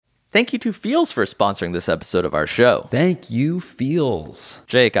Thank you to Feels for sponsoring this episode of our show. Thank you, Feels.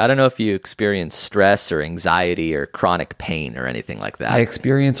 Jake, I don't know if you experience stress or anxiety or chronic pain or anything like that. I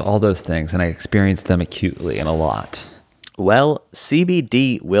experience all those things, and I experience them acutely and a lot. Well,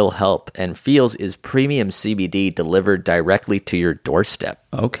 CBD will help, and Feels is premium CBD delivered directly to your doorstep.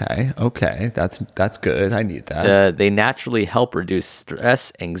 Okay. That's good. I need that. They naturally help reduce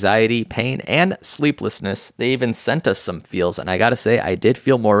stress, anxiety, pain, and sleeplessness. They even sent us some Feels, and I gotta say, I did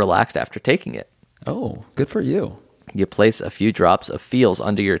feel more relaxed after taking it. Oh, good for you. You place a few drops of Feels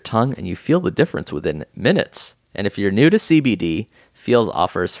under your tongue, and you feel the difference within minutes. And if you're new to CBD, Feels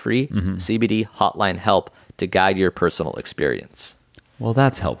offers free CBD hotline help to guide your personal experience. Well,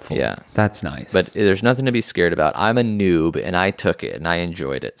 that's helpful. Yeah. That's nice. But there's nothing to be scared about. I'm a noob, and I took it, and I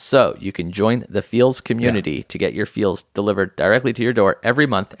enjoyed it. So you can join the Feels community to get your Feels delivered directly to your door every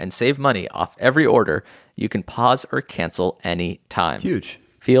month and save money off every order. You can pause or cancel any time. Huge.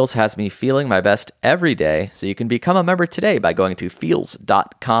 Feels has me feeling my best every day, so you can become a member today by going to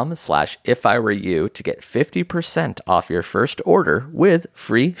feels.com/ifiwereyou to get 50% off your first order with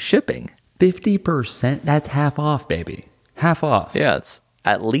free shipping. 50%? That's half off, baby. Half off. Yeah, it's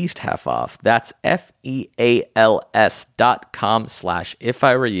at least half off. That's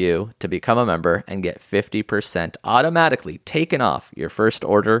feals.com/ifiwereyou to become a member and get 50% automatically taken off your first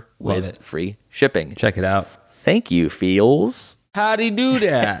order with free shipping. Check it out. Thank you, Feels. How'd he do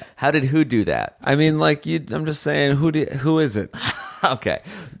that? How did who do that? I mean, like, I'm just saying, who is it? Okay,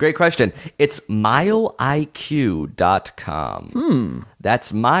 great question. It's MileIQ.com.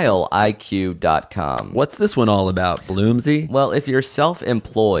 That's MileIQ.com. What's this one all about, Bloomsy? Well, if you're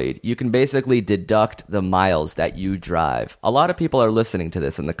self-employed, you can basically deduct the miles that you drive. A lot of people are listening to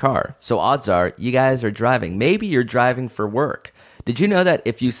this in the car, so odds are you guys are driving. Maybe you're driving for work. Did you know that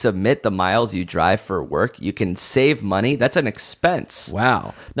if you submit the miles you drive for work, you can save money? That's an expense.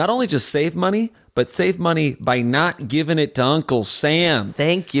 Wow. Not only just save money, but save money by not giving it to Uncle Sam.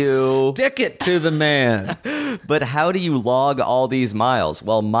 Thank you. Stick it to the man. But how do you log all these miles?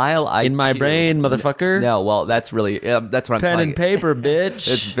 Well, MileIQ... In my brain, motherfucker. No, well, that's really... that's what I'm Pen calling and paper, bitch.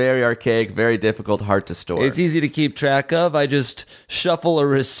 It's very archaic, very difficult, hard to store. It's easy to keep track of. I just shuffle a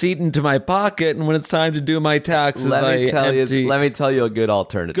receipt into my pocket, and when it's time to do my taxes, Let me tell you a good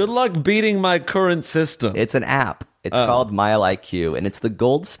alternative. Good luck beating my current system. It's an app. It's called MileIQ, and it's the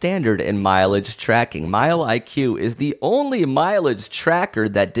gold standard in mileage tracking. MileIQ is the only mileage tracker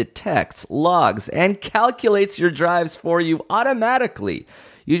that detects, logs, and calculates your drives for you automatically.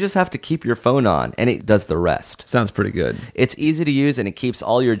 You just have to keep your phone on, and it does the rest. Sounds pretty good. It's easy to use, and it keeps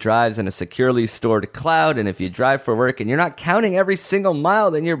all your drives in a securely stored cloud, and if you drive for work and you're not counting every single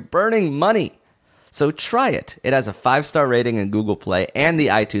mile, then you're burning money. So try it. It has a 5-star rating in Google Play and the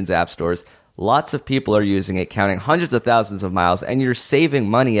iTunes app stores. Lots of people are using it, counting hundreds of thousands of miles, and you're saving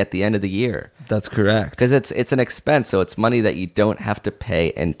money at the end of the year. That's correct. Because it's an expense, so it's money that you don't have to pay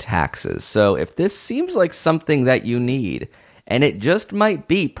in taxes. So if this seems like something that you need, and it just might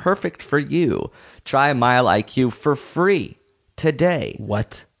be perfect for you, try MileIQ for free today.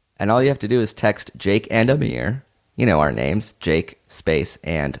 What? And all you have to do is text Jake and Amir. You know our names, Jake, space,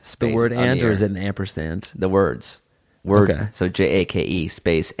 and space, The word Amir. and, or is it an ampersand? The words. Word, okay. So Jake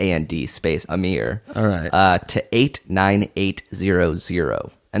space A-N-D space Amir. All right. To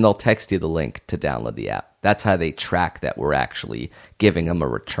 89800. And they'll text you the link to download the app. That's how they track that we're actually giving them a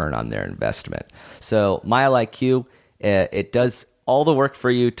return on their investment. So MileIQ, it does all the work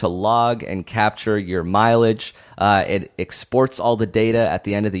for you to log and capture your mileage. It exports all the data at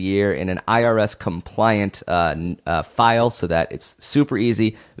the end of the year in an IRS-compliant file so that it's super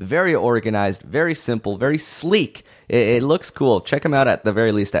easy, very organized, very simple, very sleek. It looks cool. Check them out at the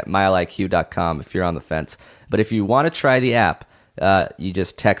very least at MileIQ.com if you're on the fence. But if you want to try the app, you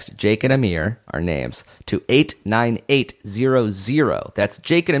just text Jake and Amir, our names, to 89800. That's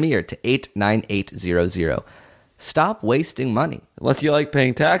Jake and Amir to 89800. Stop wasting money. Unless you like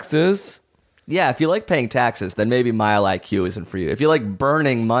paying taxes. Yeah, if you like paying taxes, then maybe MileIQ isn't for you. If you like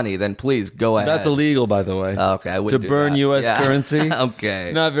burning money, then please go ahead. That's illegal, by the way. Okay, I wouldn't to do burn that. U.S. Yeah. currency.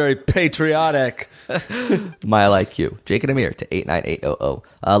 Okay. Not very patriotic. MileIQ. Jake and Amir to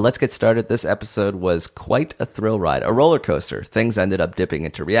 89800. Let's get started. This episode was quite a thrill ride, a roller coaster. Things ended up dipping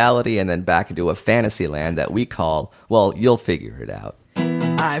into reality and then back into a fantasy land that we call, well, you'll figure it out.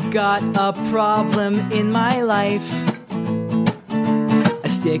 I've got a problem in my life. A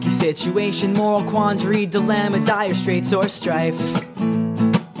sticky situation, moral quandary, dilemma, dire straits, or strife.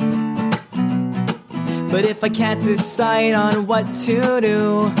 But if I can't decide on what to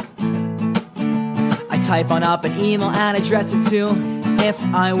do, I type on up an email and address it to If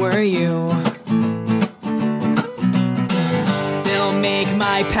I Were You. They'll make my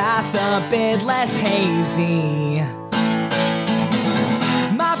my path a bit less hazy.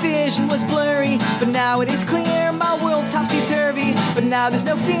 My vision was blurry, but now it is clear. My world topsy-turvy, but now there's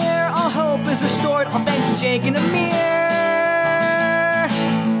no fear. All hope is restored, all thanks to Jake and Amir.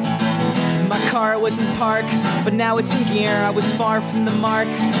 My car was in park, but now it's in gear. I was far from the mark,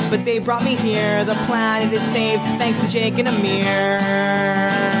 but they brought me here. The planet is saved, thanks to Jake and Amir.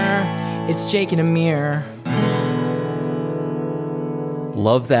 It's Jake and Amir.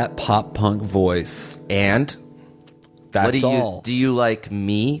 Love that pop punk voice. And That's all. Do you like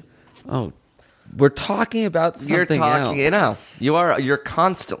me? Oh, we're talking about something else. You know, you're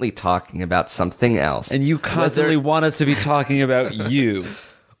constantly talking about something else. And you constantly want us to be talking about you.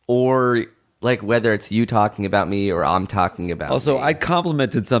 Or like whether it's you talking about me or I'm talking about Also, me. I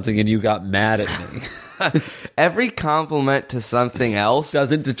complimented something and you got mad at me. Every compliment to something else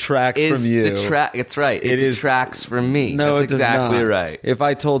Doesn't detract from you. It's right. It detracts from me. No, That's it does exactly not. right. If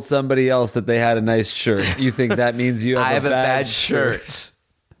I told somebody else that they had a nice shirt, you think that means you have I have a bad shirt?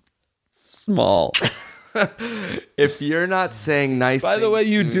 Small. If you're not saying nice By the way,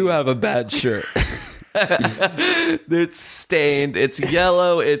 things you to do me- have a bad shirt. It's stained, it's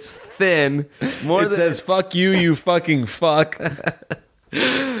yellow, it's thin. It says, fuck you, you fucking fuck.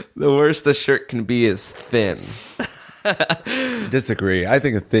 The worst the shirt can be is thin. Disagree. I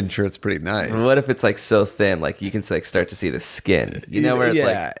think a thin shirt's pretty nice. What if it's like so thin, like you can like start to see the skin? You know where it's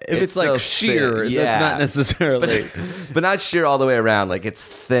like if it's like so sheer, thin. that's not necessarily. but not sheer all the way around. Like it's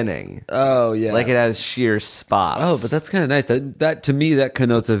thinning. Oh yeah, Like it has sheer spots. Oh, but that's kind of nice. That to me, that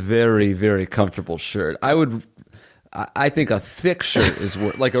connotes a very, very comfortable shirt. I think a thick shirt is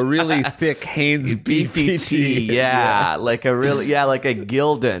like a really thick Hanes beefy tee. Yeah, like a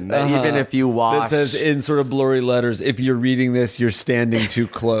Gildan. That even if you wash, That says in sort of blurry letters, if you're reading this, you're standing too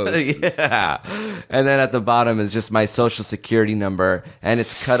close. yeah. And then at the bottom is just my social security number, and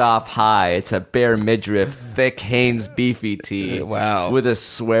it's cut off high. It's a bare midriff, thick Hanes beefy tee. Wow. With a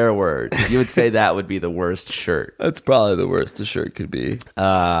swear word. You would say that would be the worst shirt. That's probably the worst a shirt could be.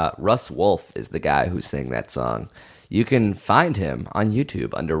 Russ Wolf is the guy who sang that song. You can find him on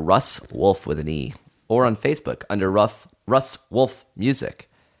YouTube under Russ Wolf with an E, or on Facebook under Russ Wolf Music.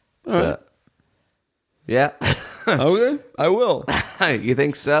 So, yeah. Okay, I will. You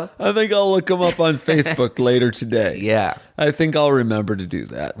think so? I think I'll look him up on Facebook later today. Yeah. I think I'll remember to do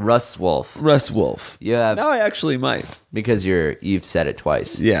that. Russ Wolf. Russ Wolf. Yeah. No, I actually might. Because you've said it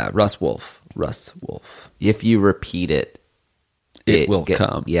twice. Yeah, Russ Wolf. Russ Wolf. If you repeat it, It will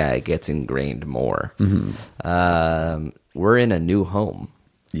come. Yeah, it gets ingrained more. Mm-hmm. We're in a new home.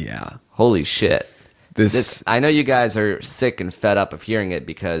 Yeah. Holy shit. This I know you guys are sick and fed up of hearing it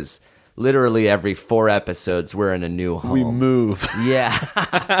because literally every 4 episodes we're in a new home. we move. Yeah.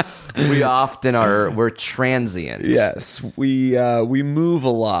 We often we're transient. Yes, we move a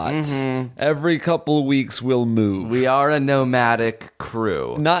lot. Mm-hmm. Every couple of weeks we'll move. We are a nomadic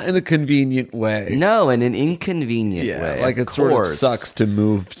crew. Not in a convenient way. No, in an inconvenient way. like of it sort of course. sucks to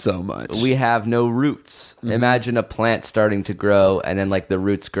move so much. We have no roots. Imagine a plant starting to grow, and then like the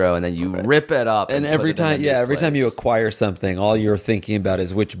roots grow, and then you rip it up. and put every it in a time, new every time you place. acquire something, all you're thinking about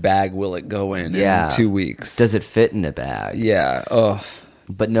is which bag will it go in 2 weeks. Does it fit in a bag? Yeah. Oh,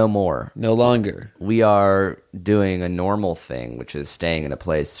 But no more. no longer. We are doing a normal thing, which is staying in a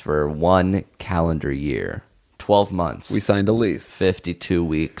place for 1 calendar year, 12 months, We signed a lease. 52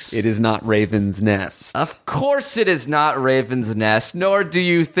 weeks. It is not Raven's Nest. Of course it is not Raven's Nest, nor do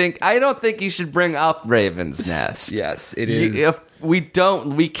you think... I don't think you should bring up Raven's Nest. Yes, it is. If we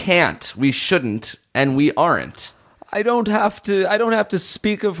can't, we shouldn't, and we aren't. I don't have to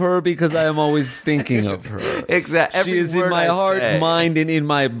speak of her because I am always thinking of her. Exactly. She is in my heart, mind, and in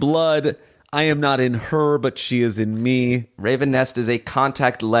my blood. I am not in her, but she is in me. Raven Nest is a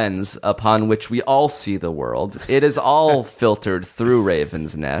contact lens upon which we all see the world. It is all filtered through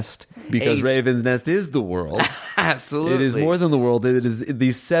Raven's Nest. Because Raven's Nest is the world. Absolutely. It is more than the world. It is the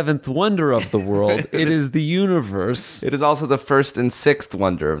 7th wonder of the world. It is the universe. It is also the 1st and 6th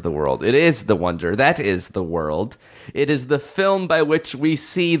wonder of the world. It is the wonder. That is the world. It is the film by which we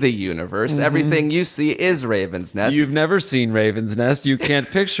see the universe. Mm-hmm. Everything you see is Raven's Nest. You've never seen Raven's Nest. You can't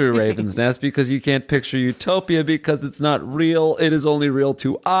picture Raven's Nest because you can't picture Utopia because it's not real. It is only real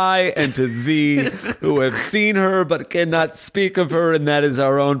to I and to thee who have seen her but cannot speak of her, and that is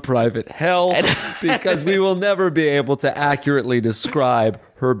our own private hell because we will never be able to accurately describe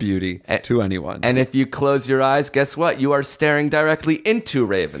her beauty to anyone. And if you close your eyes, guess what? You are staring directly into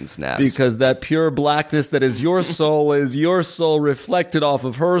Raven's Nest. Because that pure blackness that is your soul reflected off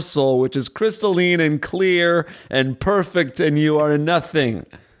of her soul, which is crystalline and clear and perfect, and you are nothing.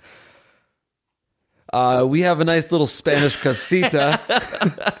 We have a nice little Spanish casita.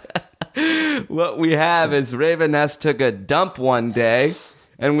 What we have is Raven Nest took a dump one day,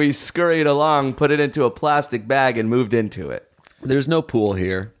 and we scurried along, put it into a plastic bag, and moved into it. There's no pool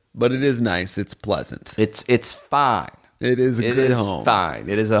here, but it is nice. It's pleasant. It's fine. It is a good home. It is fine.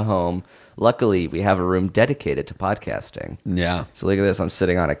 It is a home. Luckily, we have a room dedicated to podcasting. Yeah. So look at this. I'm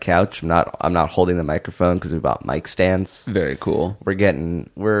sitting on a couch. I'm not holding the microphone because we bought mic stands. Very cool.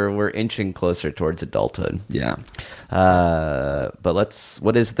 We're inching closer towards adulthood. Yeah. But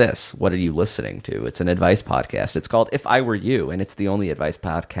what is this? What are you listening to? It's an advice podcast. It's called If I Were You, and it's the only advice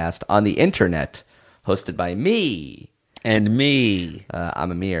podcast on the internet, hosted by me. And me.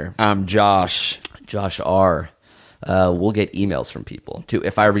 I'm Amir. I'm Josh. Josh R. We'll get emails from people to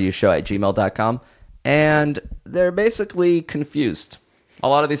ifiwereyoushow@gmail.com, and they're basically confused. A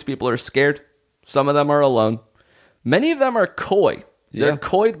lot of these people are scared. Some of them are alone. Many of them are coy. They're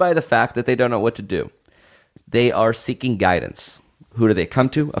coyed by the fact that they don't know what to do. They are seeking guidance. Who do they come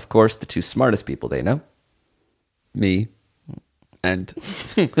to? Of course, the two smartest people they know. Me. And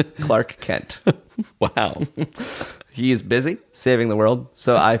Clark Kent. wow. He is busy saving the world,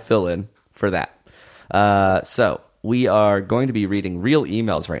 so I fill in for that. So we are going to be reading real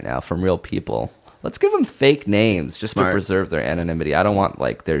emails right now from real people. Let's give them fake names just to preserve their anonymity. I don't want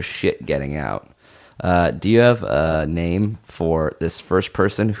their shit getting out. Do you have a name for this first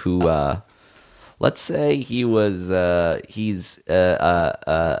person who, let's say he's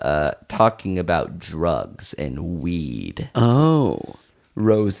talking about drugs and weed. Oh,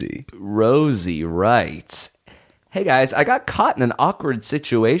 Rosie. Rosie writes, "Hey guys, I got caught in an awkward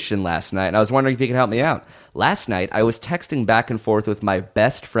situation last night, and I was wondering if you could help me out. Last night, I was texting back and forth with my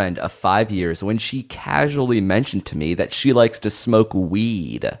best friend of 5 years when she casually mentioned to me that she likes to smoke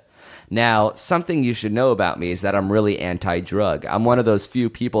weed. Now, something you should know about me is that I'm really anti-drug. I'm one of those few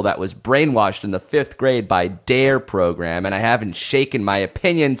people that was brainwashed in the 5th grade by DARE program, and I haven't shaken my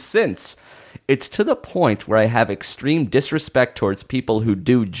opinion since. It's to the point where I have extreme disrespect towards people who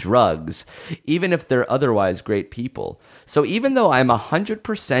do drugs, even if they're otherwise great people. So even though I'm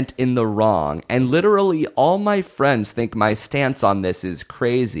 100% in the wrong, and literally all my friends think my stance on this is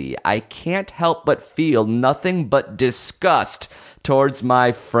crazy, I can't help but feel nothing but disgust towards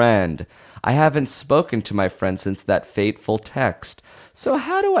my friend. I haven't spoken to my friend since that fateful text. So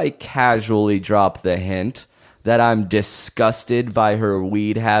how do I casually drop the hint that I'm disgusted by her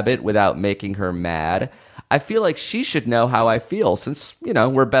weed habit without making her mad? I feel like she should know how I feel since,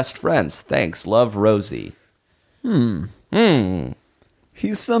 we're best friends. Thanks. Love, Rosie."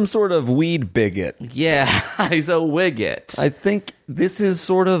 He's some sort of weed bigot. Yeah, he's a wigget. I think this is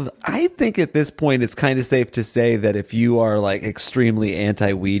I think at this point it's kind of safe to say that if you are extremely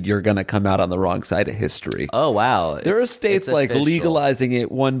anti-weed, you're going to come out on the wrong side of history. Oh, wow. There are states official. legalizing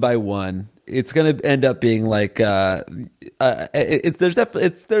it one by one. It's going to end up being there's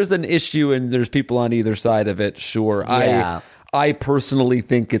an issue and there's people on either side of it. Sure. Yeah. I personally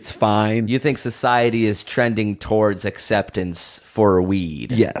think it's fine. You think society is trending towards acceptance for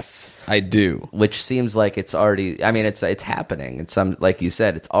weed? Yes, I do. Which seems like it's already, it's happening. It's like you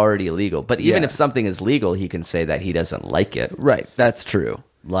said, it's already illegal. But even if something is legal, he can say that he doesn't like it. Right, that's true.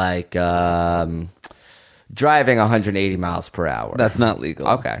 Like driving 180 miles per hour. That's not legal.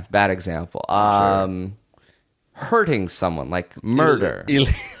 Okay, bad example. Sure. Hurting someone, like murder.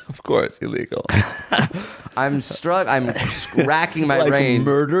 Of course, illegal. I'm racking my brain.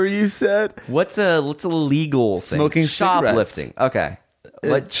 Murder, you said? What's a legal thing? Smoking shoplifting. Cigarettes. Okay.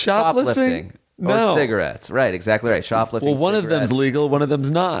 Shoplifting? No. Or cigarettes. Right, exactly right. Shoplifting. Well, one of them's legal, one of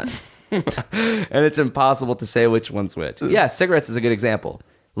them's not. And it's impossible to say which one's which. Yeah, cigarettes is a good example.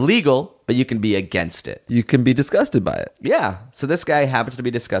 Legal, but you can be against it. You can be disgusted by it. Yeah. So this guy happens to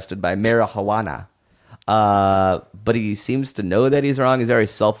be disgusted by marijuana. But he seems to know that he's wrong. He's very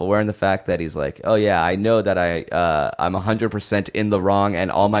self-aware in the fact that he's like, oh yeah, I know that I'm 100% in the wrong, and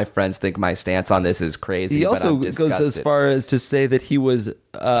all my friends think my stance on this is crazy. He also goes as far as to say that he was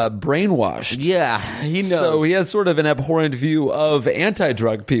brainwashed. Yeah, he knows. So he has sort of an abhorrent view of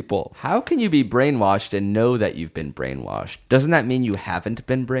anti-drug people. How can you be brainwashed and know that you've been brainwashed? Doesn't that mean you haven't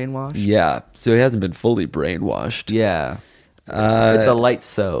been brainwashed? Yeah, so he hasn't been fully brainwashed. Yeah. It's a light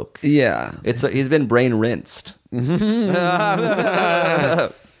soak. Yeah. He's been brain rinsed. I'm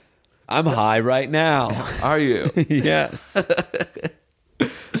high right now. Are you? Yes.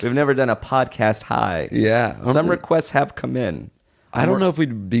 We've never done a podcast high. Yeah. Some requests have come in. I don't know if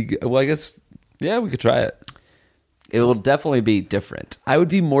we'd be... Well, I guess... Yeah, we could try it. It will definitely be different. I would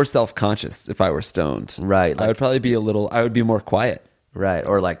be more self-conscious if I were stoned. Right. I would probably be I would be more quiet. Right.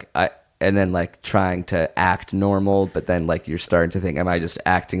 Or and then like trying to act normal, but then like you're starting to think, am I just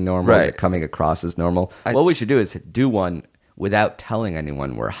acting normal? Is Right. it coming across as normal? What we should do is do one without telling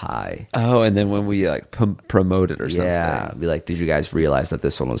anyone we're high. Oh, and then when we like promote it or something. Yeah, be like, did you guys realize that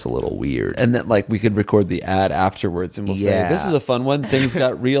this one was a little weird? And then like we could record the ad afterwards and we'll say, this is a fun one. Things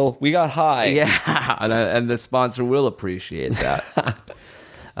got real. We got high. Yeah, and the sponsor will appreciate that.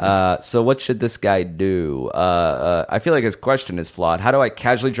 So what should this guy do? I feel like his question is flawed. How do I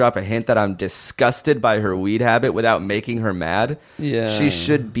casually drop a hint that I'm disgusted by her weed habit without making her mad? Yeah. She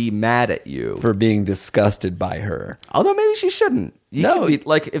should be mad at you. For being disgusted by her. Although maybe she shouldn't. No.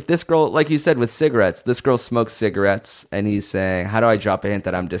 Like if this girl, like you said with cigarettes, this girl smokes cigarettes and he's saying, how do I drop a hint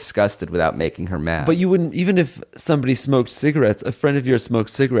that I'm disgusted without making her mad? But you wouldn't, even if somebody smoked cigarettes, a friend of yours smoked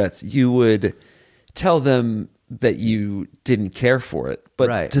cigarettes, you would tell them that you didn't care for it. But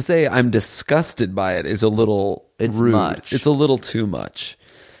Right. to say I'm disgusted by it is a little rude. much. It's a little too much.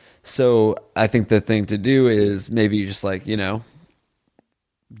 So I think the thing to do is maybe just like,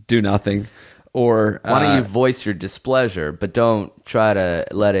 do nothing. Or why don't you voice your displeasure, but don't try to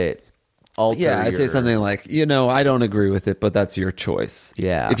let it alter yeah, I'd say your- something like, I don't agree with it, but that's your choice.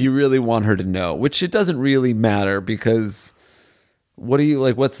 Yeah. If you really want her to know, which it doesn't really matter because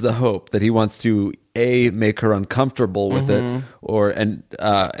what's the hope that he wants to make her uncomfortable with it, or and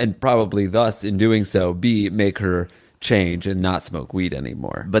probably thus in doing so, B, make her change and not smoke weed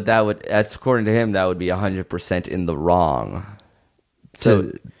anymore. But that's according to him, that would be 100% in the wrong.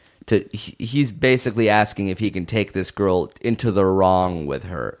 So he's basically asking if he can take this girl into the wrong with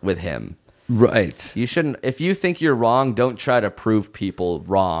him. Right. You shouldn't. If you think you're wrong, don't try to prove people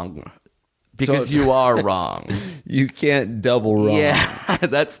wrong, because you are wrong. You can't double wrong. Yeah,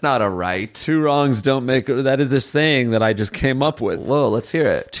 that's not a right. Two wrongs don't make a... That is a saying that I just came up with. Whoa, let's hear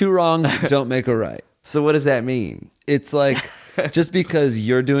it. Two wrongs don't make a right. So what does that mean? It's like just because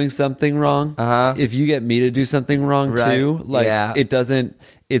you're doing something wrong, if you get me to do something wrong Right. too, like Yeah. it doesn't.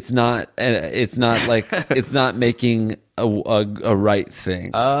 It's not like it's not making a right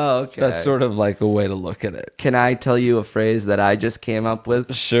thing. Oh, okay. That's sort of like a way to look at it. Can I tell you a phrase that I just came up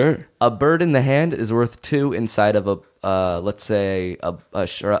with? Sure. A bird in the hand is worth two inside of let's say a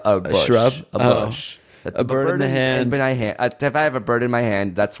bush. shrub? A Oh. bush. A bird in the hand. If I have a bird in my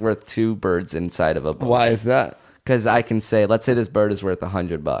hand, that's worth two birds inside of a bush. Why is that? Because I can say, let's say this bird is worth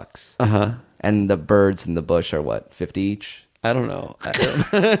 $100. And the birds in the bush are what, 50 each? I don't know.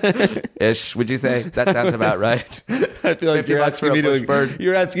 Ish, would you say? That sounds about right. I feel like $50 you're for asking a me bush bird.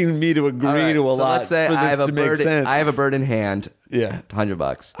 You're asking me to agree All right, to a so lot let's say for this I have a to make bird. sense. I have a bird in hand. Yeah.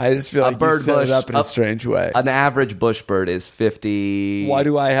 $100. I just feel like you set it up in a strange way. An average bush bird is 50. Why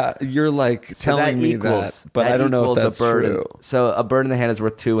do I have... You're like So telling me that, but I don't know if equals that's a bird true. So a bird in the hand is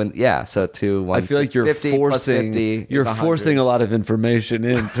worth two, and so two. One, I feel like you're 50 plus 50 forcing... is You're 100. forcing a lot of information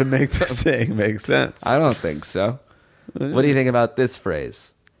in to make the saying make sense. I don't think so. What do you think about this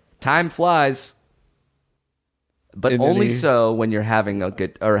phrase? Time flies, but In only any- so when you're having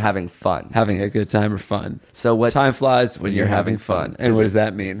having fun. Having a good time or fun. So what? Time flies when you're having fun. And what does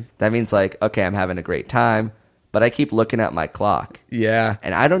that mean? That means like, okay, I'm having a great time, but I keep looking at my clock. Yeah.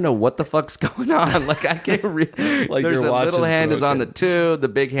 And I don't know what the fuck's going on. Like I can't read. Like there's your a watch little is hand is on the broken. 2, the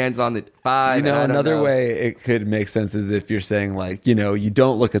big hand's on the 5. You know, and I don't another know. way it could make sense is if you're saying like, you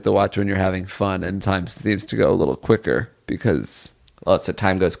don't look at the watch when you're having fun and time seems to go a little quicker because... Oh, so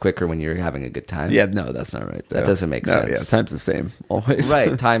time goes quicker when you're having a good time? Yeah, no, that's not right. Though. That doesn't make No, sense. Yeah, time's the same always.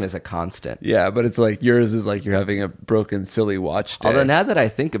 Right, time is a constant. Yeah, but it's like yours is like you're having a broken, silly watch day. Although now that I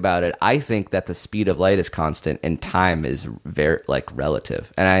think about it, I think that the speed of light is constant and time is very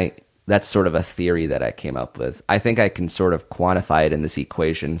relative. And that's sort of a theory that I came up with. I think I can sort of quantify it in this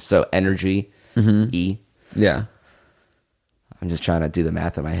equation. So energy, E. Yeah. I'm just trying to do the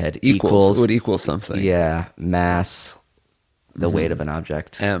math in my head. Equals would equal something. Yeah, mass, the weight of an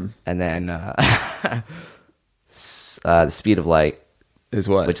object. M. And then the speed of light, Is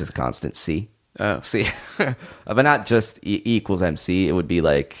what? which is a constant, C. Oh. C. But not just E equals MC. It would be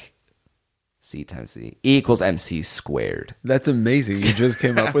like C times C. E equals MC squared. That's amazing. You just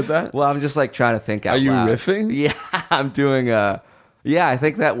came up with that? Well, I'm just like trying to think out Are you loud. riffing? Yeah, I'm doing yeah, I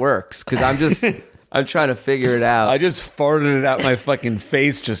think that works because I'm just I'm trying to figure it out. I just farted it out my fucking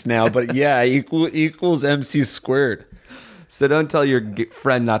face just now, but yeah, equals MC squared. So don't tell your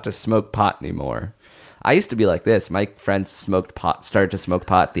friend not to smoke pot anymore. I used to be like this. My friends started to smoke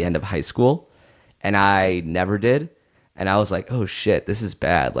pot at the end of high school, and I never did. And I was like, oh shit, this is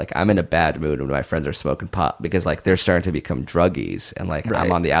bad. Like I'm in a bad mood when my friends are smoking pot because like they're starting to become druggies, and like Right.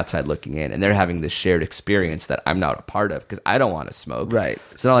 I'm on the outside looking in, and they're having this shared experience that I'm not a part of because I don't want to smoke. Right.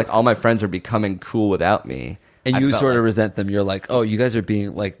 So now, like all my friends are becoming cool without me, And I you felt sort of like- resent them. You're like, oh, you guys are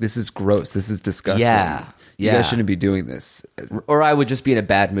being like, this is gross. This is disgusting. Yeah. You guys shouldn't be doing this. Or I would just be in a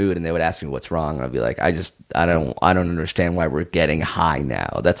bad mood and they would ask me what's wrong. And I'd be like, I don't understand why we're getting high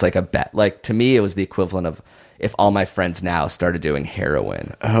now. That's like a bet. Like to me, it was the equivalent of if all my friends now started doing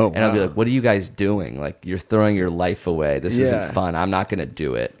heroin. Oh, and I'd be wow. like, what are you guys doing? Like you're throwing your life away. This isn't fun. I'm not going to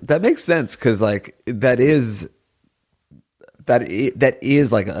do it. That makes sense because like that is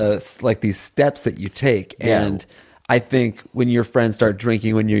like these steps that you take. Yeah. And I think when your friends start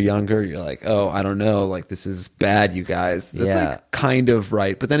drinking when you're younger, you're like, oh, I don't know, like this is bad, you guys. That's like kind of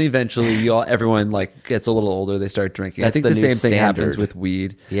right. But then eventually everyone like gets a little older, they start drinking. That's I think the the new same thing happens standard. with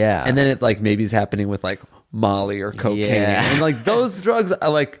weed. Yeah. And then it like maybe is happening with like Molly or cocaine. Yeah. And like those drugs are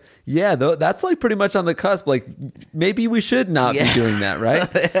like, that's like pretty much on the cusp. Like maybe we should not be doing that, right?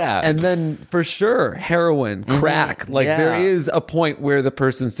 Yeah. And then for sure, heroin, crack. Like there is a point where the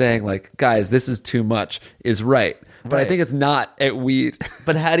person saying like, guys, this is too much is right. But I think it's not at weed.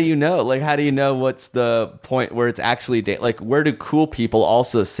 But how do you know? Like, how do you know what's the point where it's actually like? Where do cool people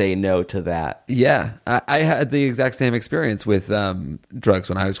also say no to that? Yeah, I had the exact same experience with drugs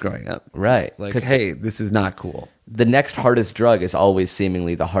when I was growing up. Right. It's like, hey, this is not cool. The next hardest drug is always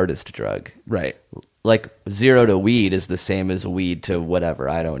seemingly the hardest drug. Right. Like 0 to weed is the same as weed to whatever.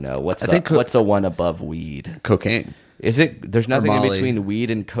 I don't know. What's a one above weed? Cocaine. Is it? There's nothing in Molly. between weed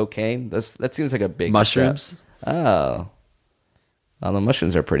and cocaine. That seems like a big Mushrooms. step. Oh. Well, the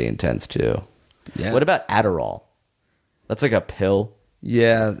mushrooms are pretty intense too. Yeah. What about Adderall? That's like a pill.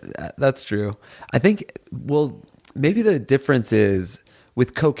 Yeah, that's true. I think, well, maybe the difference is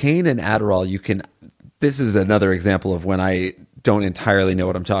with cocaine and Adderall, this is another example of when I don't entirely know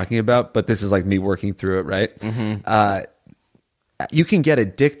what I'm talking about, but this is like me working through it, right? Mm-hmm. You can get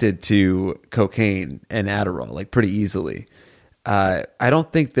addicted to cocaine and Adderall like pretty easily. I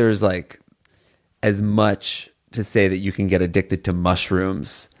don't think there's like as much to say that you can get addicted to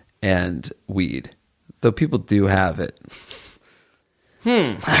mushrooms and weed, though people do have it.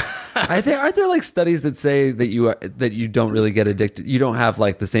 Aren't there like studies that say that you don't really get addicted? You don't have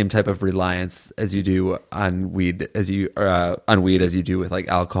like the same type of reliance as you do on weed as you do with like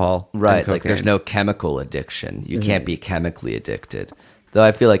alcohol, Right. and Like there's cocaine? no chemical addiction. You can't be chemically addicted. Though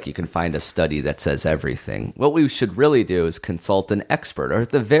I feel like you can find a study that says everything. What we should really do is consult an expert, or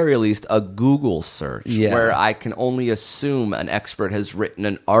at the very least, a Google search, where I can only assume an expert has written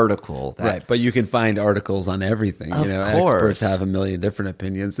an article. Right, but you can find articles on everything. Of Experts course. have a million different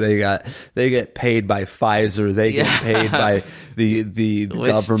opinions. They get paid by Pfizer. They get paid by the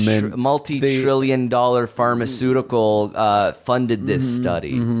government. Multi-trillion-dollar pharmaceutical funded this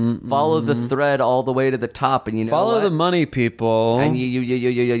study. Follow the thread all the way to the top, and you know Follow what? the money, people. And you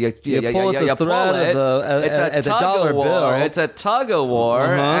pull at the thread at the dollar bill. It's a tug of war,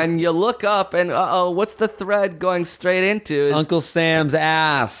 and you look up, and what's the thread going straight into? Uncle Sam's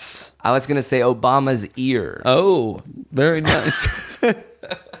ass. I was going to say Obama's ear. Oh, very nice.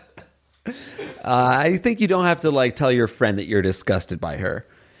 I think you don't have to like tell your friend that you're disgusted by her.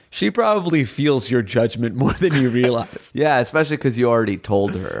 She probably feels your judgment more than you realize. Yeah, especially because you already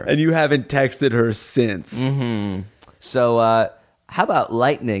told her. And you haven't texted her since. So, how about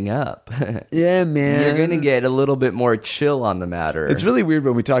lightening up? Yeah, man. You're going to get a little bit more chill on the matter. It's really weird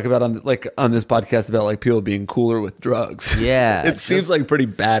when we talk about on this podcast about like people being cooler with drugs. Yeah. It seems like pretty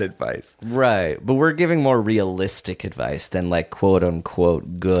bad advice. Right. But we're giving more realistic advice than like quote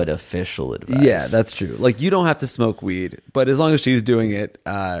unquote good official advice. Yeah, that's true. Like you don't have to smoke weed, but as long as she's doing it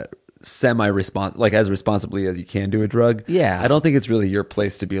as responsibly as you can do a drug. Yeah. I don't think it's really your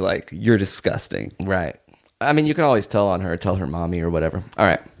place to be like, you're disgusting. Right. I mean, you can always tell her mommy or whatever. All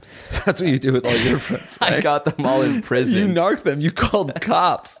right. That's what you do with all your friends, right? I got them all in prison. You narked them. You called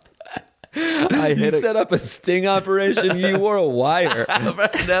cops. You set up a sting operation. You wore a wire. For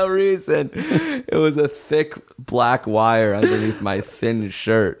no reason. It was a thick black wire underneath my thin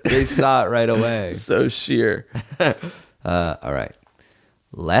shirt. They saw it right away. So sheer. All right.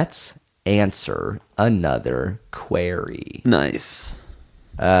 Let's answer another query. Nice.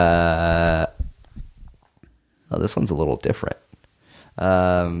 Oh, this one's a little different.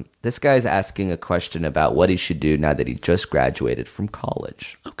 This guy's asking a question about what he should do now that he just graduated from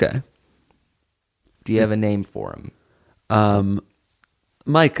college. Okay. Do you have a name for him?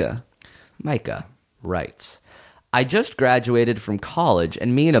 Micah. Micah writes, I just graduated from college,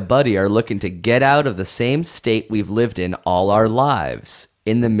 and me and a buddy are looking to get out of the same state we've lived in all our lives,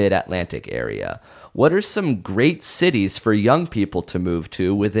 in the mid-Atlantic area. What are some great cities for young people to move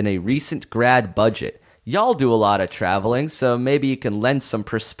to within a recent grad budget? Y'all do a lot of traveling, so maybe you can lend some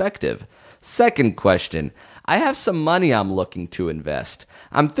perspective. Second question, I have some money I'm looking to invest.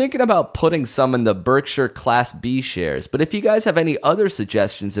 I'm thinking about putting some in the Berkshire Class B shares, but if you guys have any other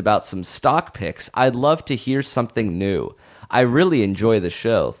suggestions about some stock picks, I'd love to hear something new. I really enjoy the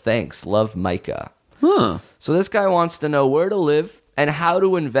show. Thanks. Love, Micah. Huh. So this guy wants to know where to live and how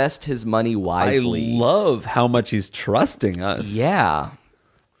to invest his money wisely. I love how much he's trusting us. Yeah.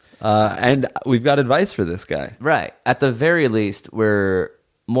 And we've got advice for this guy. Right. At the very least, we're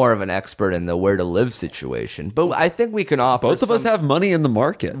more of an expert in the where to live situation. But I think we can offer Both of us have money in the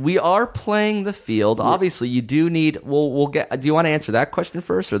market. We are playing the field. Obviously, you do need... We'll get... Do you want to answer that question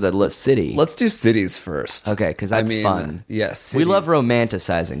first or the city? Let's do cities first. Okay, because that's fun. Yes. We love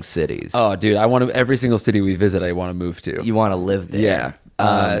romanticizing cities. Oh, dude, I want to... Every single city we visit, I want to move to. You want to live there.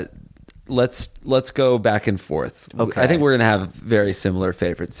 Yeah. Let's go back and forth. Okay. I think we're going to have very similar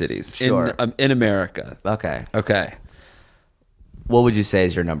favorite cities Sure. in America. Okay. Okay. What would you say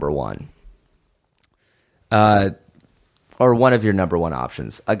is your number one? Or one of your number one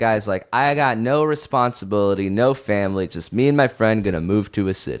options? A guy's like, I got no responsibility, no family, just me and my friend going to move to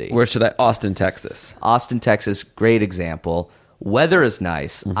a city. Where should I? Austin, Texas. Austin, Texas, great example. Weather is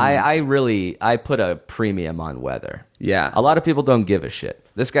nice. Mm-hmm. I put a premium on weather. Yeah. A lot of people don't give a shit.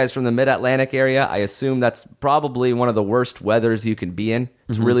 This guy's from the Mid-Atlantic area. I assume that's probably one of the worst weathers you can be in.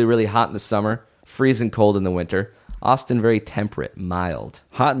 It's really, really hot in the summer, freezing cold in the winter. Austin, very temperate, mild.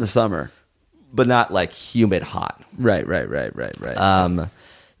 Hot in the summer. But not like humid hot. Right. It's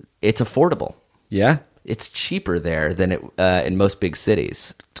affordable. Yeah. It's cheaper there than in most big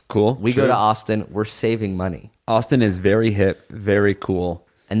cities. Cool. We go to Austin, we're saving money. Austin is very hip, very cool.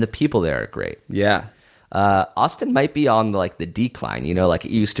 And the people there are great. Yeah. Austin might be on the decline, like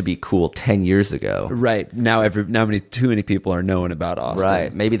it used to be cool 10 years ago. Right. Now too many people are knowing about Austin.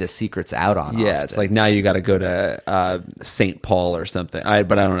 Right. Maybe the secret's out on Austin. Yeah, it's like now you got to go to St. Paul or something.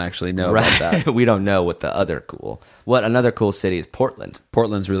 But I don't actually know about that. We don't know what the other cool. What another cool city is Portland.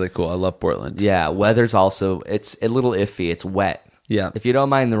 Portland's really cool. I love Portland. Yeah, weather's also, it's a little iffy. It's wet. Yeah. If you don't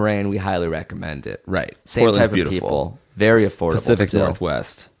mind the rain, we highly recommend it. Right. Same Portland's type beautiful. of people. Very affordable Pacific still.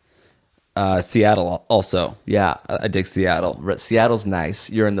 Northwest. Seattle also. Yeah. I dig Seattle. Seattle's nice.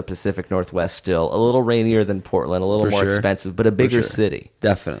 You're in the Pacific Northwest still. A little rainier than Portland, a little more expensive, but a bigger city.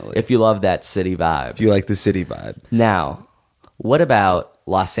 Definitely. If you love that city vibe. If you like the city vibe. Now, what about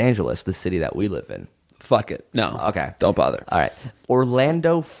Los Angeles, the city that we live in? Fuck it. No. Okay. Don't bother. All right.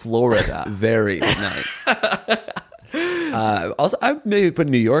 Orlando, Florida. Very nice. Also, I maybe put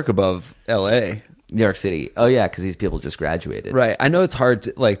New York above L.A. New York City. Oh, yeah, because these people just graduated. Right. I know it's hard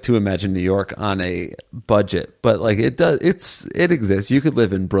to imagine New York on a budget, but it exists. You could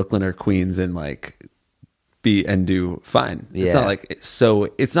live in Brooklyn or Queens and do fine. Yeah.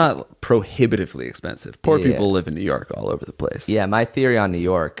 It's not prohibitively expensive. Poor people live in New York all over the place. Yeah, my theory on New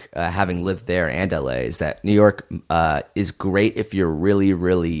York, having lived there and LA, is that New York is great if you're really,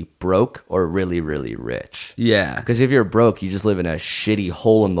 really broke or really, really rich. Yeah. Because if you're broke, you just live in a shitty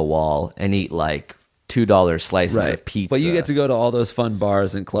hole in the wall and eat $2 slices of pizza. But you get to go to all those fun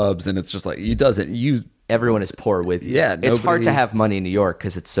bars and clubs, and it's just everyone is poor with you. Yeah, it's hard to have money in New York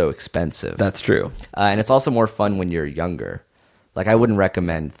because it's so expensive. That's true. And it's also more fun when you're younger. I wouldn't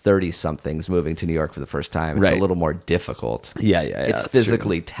recommend 30-somethings moving to New York for the first time. It's a little more difficult. Yeah. It's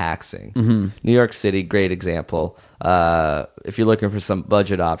physically taxing. Mm-hmm. New York City, great example. If you're looking for some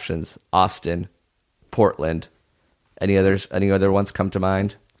budget options, Austin, Portland. Any other ones come to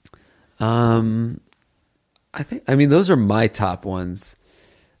mind? Those are my top ones.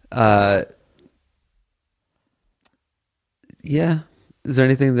 Yeah. Is there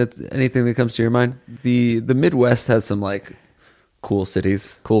anything that comes to your mind? The Midwest has some cool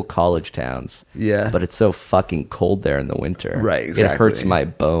cities, cool college towns. Yeah. But it's so fucking cold there in the winter. Right, exactly. It hurts my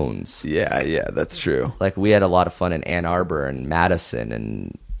bones. Yeah, that's true. We had a lot of fun in Ann Arbor and Madison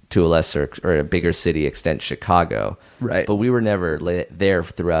and to a lesser or a bigger city extent Chicago. Right. But we were never there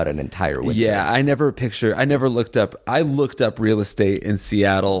throughout an entire winter. Yeah, I looked up real estate in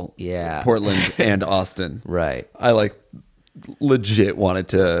Seattle, Portland, and Austin. Right. I legit wanted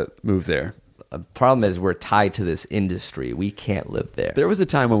to move there. The problem is we're tied to this industry. We can't live there. There was a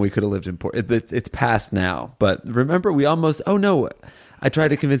time when we could have lived in Portland. It's past now. But remember, I tried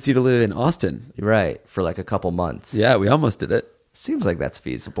to convince you to live in Austin. Right. For a couple months. Yeah, we almost did it. Seems like that's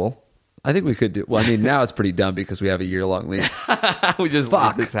feasible. I think we could do. Well, now it's pretty dumb because we have a year-long lease. We just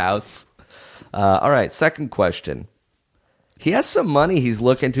bought this house. All right, second question. He has some money he's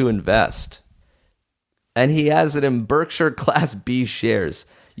looking to invest, and he has it in Berkshire Class B shares.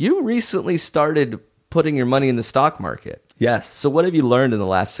 You recently started putting your money in the stock market. Yes. So what have you learned in the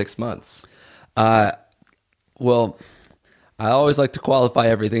last 6 months? Well, I always like to qualify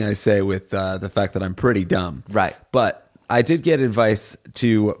everything I say with the fact that I'm pretty dumb. Right. But I did get advice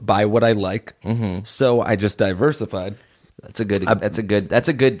to buy what I like, so I just diversified. That's a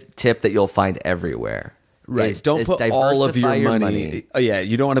good tip that you'll find everywhere. Right. Don't put all of your money. Oh, yeah,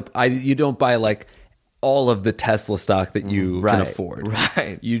 you don't want to. You don't buy like all of the Tesla stock that you can afford.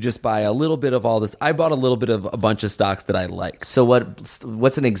 Right. You just buy a little bit of all this. I bought a little bit of a bunch of stocks that I like. So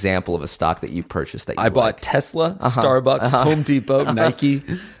what's an example of a stock that you purchased that you bought Tesla, Starbucks, Home Depot, Nike,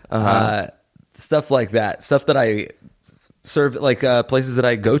 stuff like that. Stuff that I serve, like places that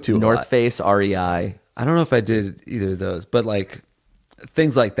I go to. North Face, REI. I don't know if I did either of those, but like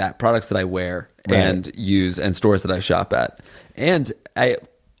things like that, products that I wear and use, and stores that I shop at, and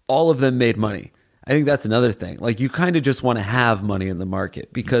all of them made money. I think that's another thing. Like, you kind of just want to have money in the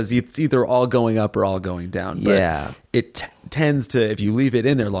market because it's either all going up or all going down. But it tends to, if you leave it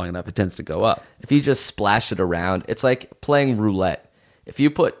in there long enough, it tends to go up. If you just splash it around, it's like playing roulette. If you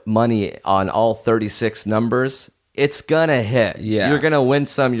put money on all 36 numbers, it's gonna hit. Yeah. You're gonna win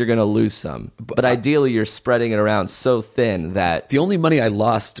some, you're gonna lose some. But ideally, you're spreading it around so thin that the only money I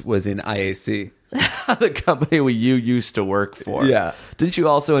lost was in IAC. The company you used to work for. Yeah. Didn't you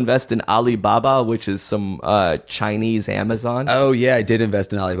also invest in Alibaba, which is some Chinese Amazon? Oh, yeah, I did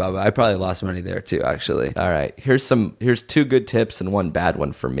invest in Alibaba. I probably lost money there too, actually. All right. Here's 2 good tips and 1 bad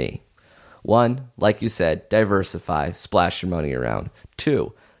one for me. 1, like you said, diversify, splash your money around.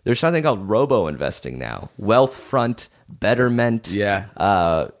 2, there's something called robo-investing now. Wealthfront, Betterment.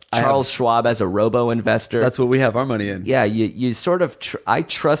 Yeah. Charles Schwab as a robo-investor. That's what we have our money in. Yeah, you sort of... I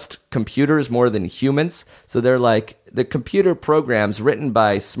trust computers more than humans. So they're like the computer programs written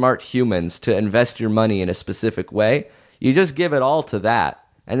by smart humans to invest your money in a specific way. You just give it all to that,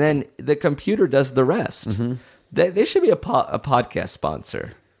 and then the computer does the rest. They should be a podcast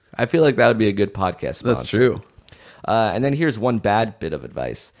sponsor. I feel like that would be a good podcast sponsor. That's true. And then here's 1 bad bit of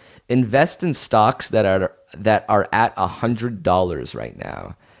advice. Invest in stocks that are at $100 right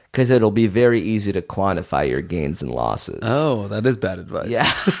now, because it'll be very easy to quantify your gains and losses. Oh, that is bad advice. Yeah.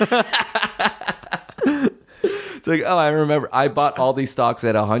 It's like, I remember I bought all these stocks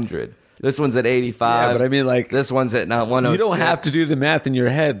at 100. This one's at 85. Yeah, but I mean, like, this one's at 106. You don't have to do the math in your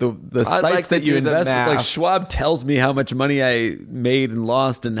head. The sites that you invest in, like Schwab tells me how much money I made and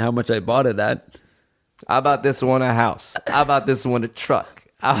lost and how much I bought it at. How about this one a house? How about this one a truck?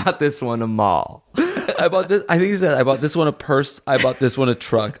 How about this one a mall? I bought this. I think he said I bought this one a purse. I bought this one a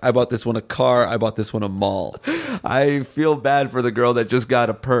truck. I bought this one a car. I bought this one a mall. I feel bad for the girl that just got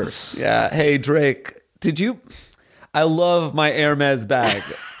a purse. Yeah. Hey, Drake, did you? I love my Hermes bag.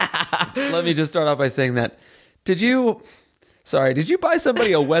 Let me just start off by saying that. Did you buy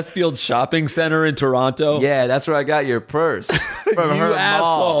somebody a Westfield shopping center in Toronto? Yeah, that's where I got your purse. From You her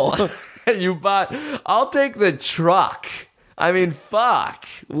asshole. mall. You bought... I'll take the truck. I mean, fuck.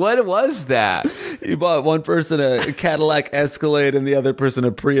 What was that? You bought one person a Cadillac Escalade and the other person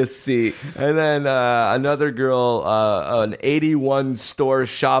a Prius C. And then another girl, an 81 store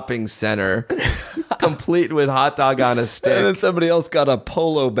shopping center, complete with hot dog on a stick. And then somebody else got a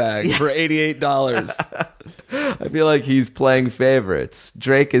polo bag for $88. I feel like he's playing favorites.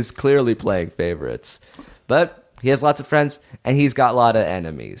 Drake is clearly playing favorites. But he has lots of friends, and he's got a lot of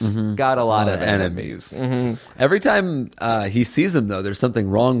enemies. Got a lot of enemies. Every time he sees them, though, there's something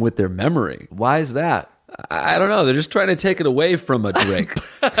wrong with their memory. Why is that? I don't know. They're just trying to take it away from a Drake.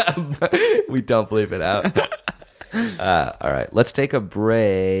 We don't believe it out. All right. Let's take a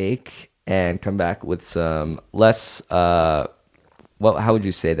break and come back with some less... how would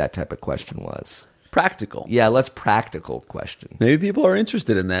you say that type of question was? Practical. Yeah, less practical question. Maybe people are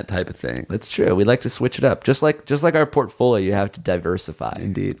interested in that type of thing. That's true. We like to switch it up. Just like our portfolio, you have to diversify.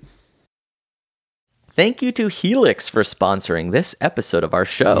 Indeed. Thank you to Helix for sponsoring this episode of our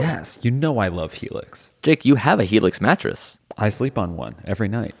show. Yes, you know I love Helix. Jake, you have a Helix mattress. I sleep on one every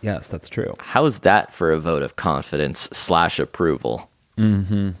night. Yes, that's true. How's that for a vote of confidence / approval?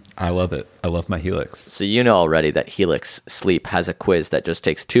 I love it. I love my Helix. So you know already that Helix Sleep has a quiz that just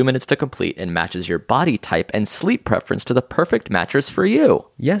takes 2 minutes to complete and matches your body type and sleep preference to the perfect mattress for you.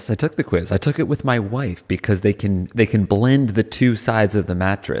 Yes, I took the quiz. I took it with my wife because they can blend the 2 sides of the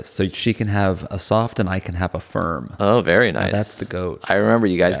mattress, so she can have a soft and I can have a firm. Oh, very nice. That's the goat. I remember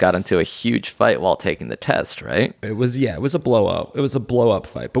you guys got into a huge fight while taking the test, right? It was a blow up. It was a blow up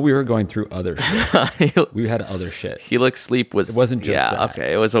fight, but we were going through other shit. We had other shit. Helix Sleep was... It wasn't just that.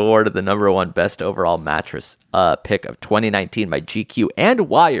 Okay. It was awarded the #1 best overall mattress pick of 2019 by GQ and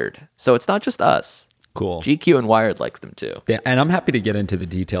Wired. So it's not just us. Cool. GQ and Wired likes them too. Yeah, and I'm happy to get into the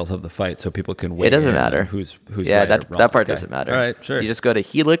details of the fight so people can weigh It doesn't in matter. on who's yeah, right that or wrong. that part Okay. doesn't matter. All right, sure. You just go to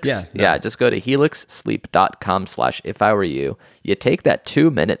Helix. Yeah, no. Just go to helixsleep.com/ifIwereYou. You take that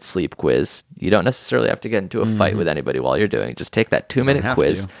 2-minute sleep quiz. You don't necessarily have to get into a fight with anybody while you're doing it. Just take that 2-minute Have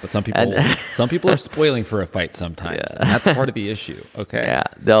quiz. to, but some people are spoiling for a fight sometimes, and that's part of the issue. Okay. Yeah,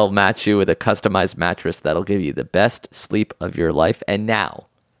 they'll match you with a customized mattress that'll give you the best sleep of your life. And now,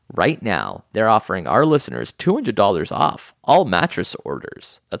 right now, they're offering our listeners $200 off all mattress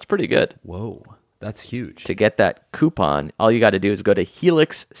orders. That's pretty good. Whoa, that's huge. To get that coupon, all you got to do is go to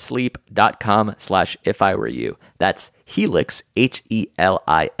helixsleep.com/ifIwereYou. That's Helix,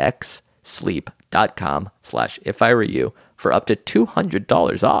 HELIX, sleep.com/ifIwereYou for up to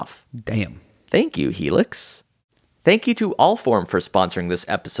 $200 off. Damn. Thank you, Helix. Thank you to Allform for sponsoring this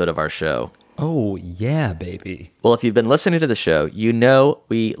episode of our show. Oh yeah, baby. Well, if you've been listening to the show, you know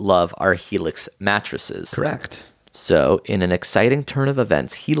we love our Helix mattresses. Correct. So, in an exciting turn of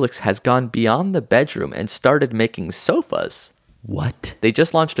events, Helix has gone beyond the bedroom and started making sofas. What? They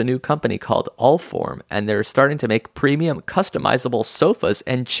just launched a new company called Allform, and they're starting to make premium customizable sofas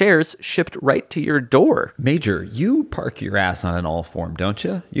and chairs shipped right to your door. Major, you park your ass on an Allform, don't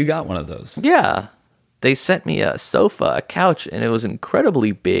you? You got one of those. Yeah. They sent me a sofa, a couch, and it was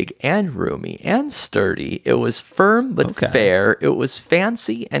incredibly big and roomy and sturdy. It was firm but fair. It was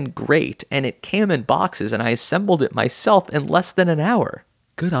fancy and great, and it came in boxes, and I assembled it myself in less than an hour.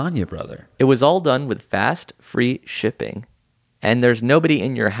 Good on you, brother. It was all done with fast, free shipping. And there's nobody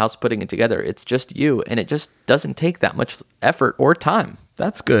in your house putting it together. It's just you, and it just doesn't take that much effort or time.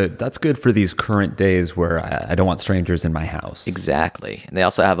 That's good. That's good for these current days where I don't want strangers in my house. Exactly. And they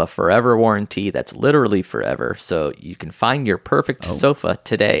also have a forever warranty that's literally forever. So you can find your perfect sofa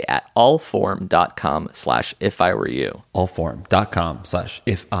today at allform.com/ifIwereYou.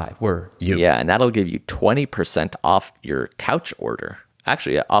 Allform.com/ifIwereYou. Yeah, and that'll give you 20% off your couch order.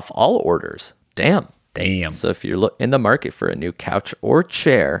 Actually, off all orders. Damn. So if you're in the market for a new couch or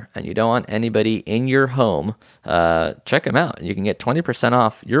chair and you don't want anybody in your home, check them out. You can get 20%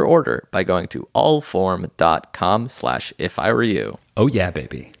 off your order by going to allform.com/ifIwereYou. Oh yeah,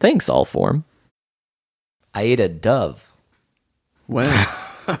 baby. Thanks, Allform. I ate a dove. When?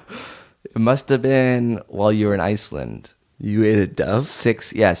 It must have been while you were in Iceland. You ate a dove?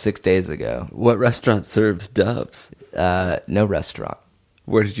 6 days ago. What restaurant serves doves? No restaurant.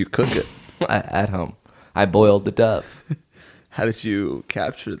 Where did you cook it? At home. I boiled the dove. How did you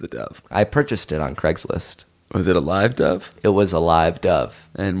capture the dove? I purchased it on Craigslist. Was it a live dove? It was a live dove.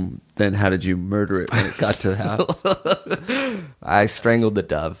 And then how did you murder it when it got to the house? I strangled the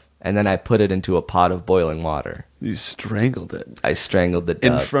dove, and then I put it into a pot of boiling water. You strangled it. I strangled the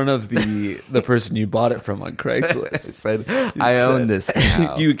In dove. front of the person you bought it from on I Craigslist. said, I own this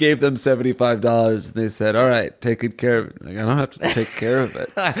now. You gave them $75 and they said, all right, take good care of it. Like, I don't have to take care of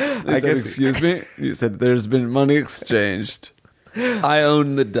it. They said, guess- excuse me? You said, there's been money exchanged. I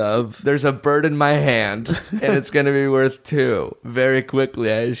own the dove. There's a bird in my hand, and it's going to be worth 2 very quickly,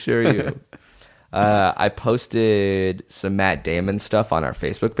 I assure you. I posted some Matt Damon stuff on our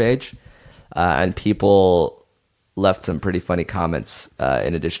Facebook page, and people left some pretty funny comments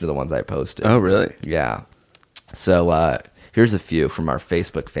in addition to the ones I posted. Oh, really? Yeah. So here's a few from our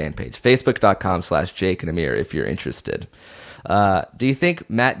Facebook fan page, facebook.com/Jake and Amir, if you're interested. Do you think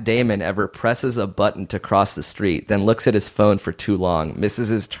Matt Damon ever presses a button to cross the street, then looks at his phone for too long, misses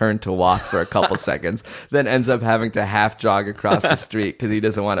his turn to walk for a couple seconds, then ends up having to half jog across the street because he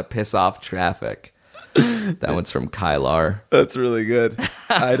doesn't want to piss off traffic? That one's from Kylar. That's really good.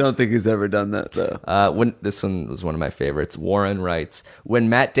 I don't think he's ever done that, though. This one was one of my favorites. Warren writes, when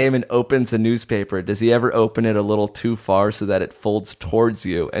Matt Damon opens a newspaper, does he ever open it a little too far so that it folds towards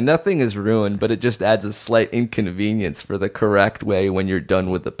you? And nothing is ruined, but it just adds a slight inconvenience for the correct way when you're done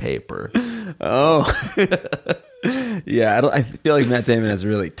with the paper. Oh. Yeah, I feel like Matt Damon has a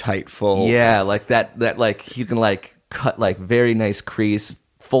really tight fold. Yeah, like that like you can like cut like very nice crease,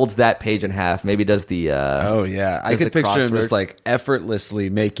 folds that page in half, maybe does the Oh yeah, I does could the picture him crossword. just like effortlessly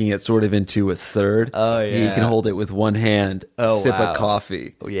making it sort of into a third. Oh, He yeah. can hold it with one hand, Oh, sip wow. a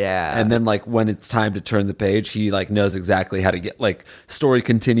coffee. Oh, yeah. And then like when it's time to turn the page, he like knows exactly how to get like story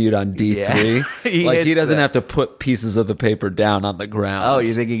continued on D3. Yeah. He Like he hits doesn't that. have to put pieces of the paper down on the ground. Oh,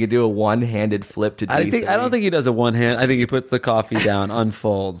 you think he could do a one-handed flip to D3? I don't think he does a one hand. I think he puts the coffee down,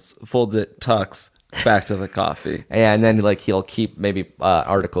 unfolds, folds it, tucks, back to the coffee. Yeah, and then like he'll keep maybe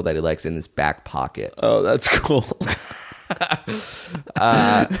article that he likes in his back pocket. Oh, that's cool.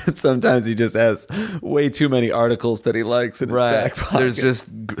 Sometimes he just has way too many articles that he likes in his back pocket.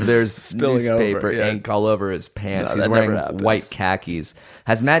 There's Spilling newspaper over, yeah. ink all over his pants. No, He's that wearing never happens. white khakis.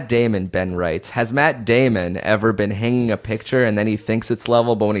 Has Matt Damon, Ben writes, has Matt Damon ever been hanging a picture and then he thinks it's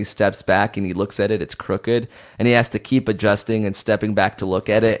level, but when he steps back and he looks at it, it's crooked, and he has to keep adjusting and stepping back to look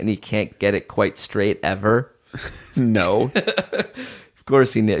at it, and he can't get it quite straight ever? No. Of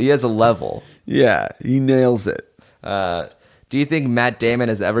course he has a level. Yeah, he nails it. Do you think Matt Damon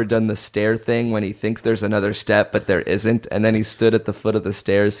has ever done the stair thing when he thinks there's another step but there isn't, and then he stood at the foot of the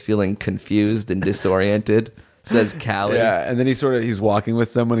stairs feeling confused and disoriented? Says Callie. Yeah, and then he's walking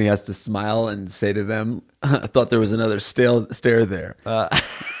with someone. He has to smile and say to them, "I thought there was another stair there." And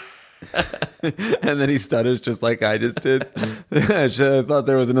then he stutters just like I just did. I thought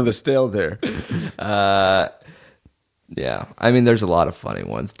there was another stair there. Yeah, I mean, there's a lot of funny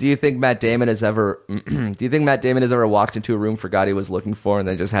ones. Do you think Matt Damon has ever? Do you think Matt Damon has ever walked into a room, forgot he was looking for, and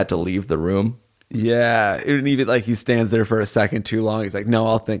then just had to leave the room? Yeah, and even like he stands there for a second too long. He's like, "No,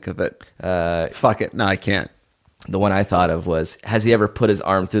 I'll think of it. Fuck it, no, I can't." The one I thought of was, has he ever put his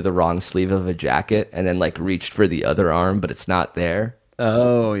arm through the wrong sleeve of a jacket and then like reached for the other arm, but it's not there?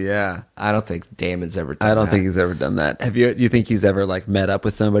 Oh yeah, I don't think Damon's ever done that. I don't think he's ever done that. Do you think he's ever like met up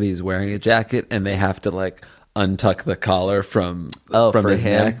with somebody who's wearing a jacket and they have to like untuck the collar from for his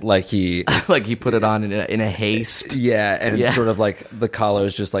him? neck, like he like he put it on in a haste. Yeah, and Yeah. sort of like the collar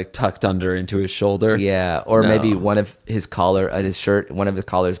is just like tucked under into his shoulder. Yeah, or No. maybe one of his his shirt, one of his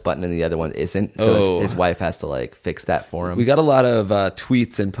collars buttoned and the other one isn't. So his wife has to like fix that for him. We got a lot of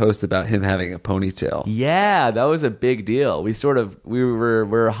tweets and posts about him having a ponytail. Yeah, that was a big deal. We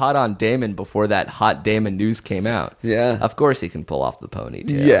were hot on Damon before that hot Damon news came out. Yeah. Of course he can pull off the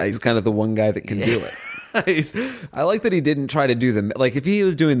ponytail. Yeah, he's kind of the one guy that can do it. I like that he didn't try to do like if he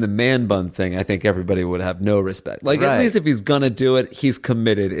was doing the man bun thing, I think everybody would have no respect. Like Right. at least if he's gonna do it, he's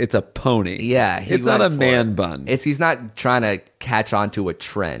committed. It's a pony. Yeah, it's not a man bun. He's not trying to catch on to a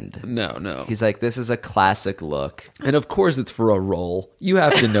trend. No. He's like, this is a classic look. And of course it's for a role. You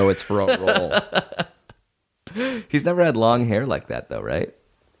have to know it's for a role. He's never had long hair like that though, right?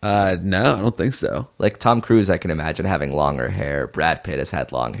 No, I don't think so. Like Tom Cruise, I can imagine having longer hair. Brad Pitt has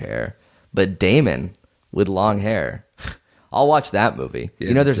had long hair. But Damon with long hair. I'll watch that movie. Yeah,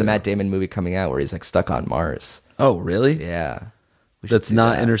 you know, there's me a too. Matt Damon movie coming out where he's like stuck on Mars. Oh, really? Yeah. We should That's do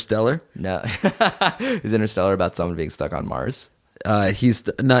not that. Interstellar? No. Is Interstellar about someone being stuck on Mars? He's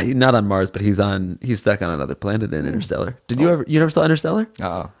not on Mars, but he's stuck on another planet in Interstellar. You never saw Interstellar?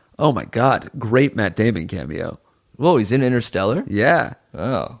 Uh-oh. Oh my God. Great Matt Damon cameo. Whoa, he's in Interstellar? Yeah.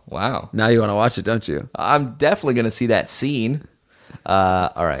 Oh, wow. Now you want to watch it, don't you? I'm definitely going to see that scene.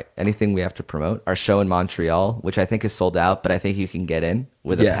 All right. Anything we have to promote? Our show in Montreal, which I think is sold out, but I think you can get in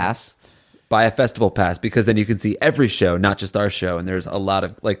with a Yeah. pass. Buy a festival pass because then you can see every show, not just our show. And there's a lot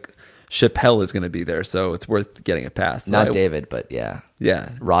of like Chappelle is going to be there, so it's worth getting a pass. Not So David, but yeah.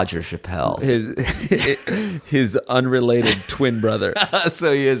 Yeah. Roger Chappelle. His unrelated twin brother.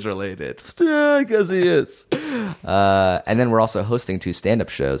 So he is related. Yeah, I guess he is. And then we're also hosting 2 stand-up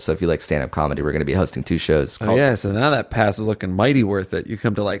shows. So if you like stand-up comedy, we're going to be hosting 2 shows. Oh, yeah, so now that pass is looking mighty worth it. You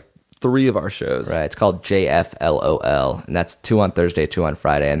come to like 3 of our shows. Right. It's called JFLOL. And that's 2 on Thursday, 2 on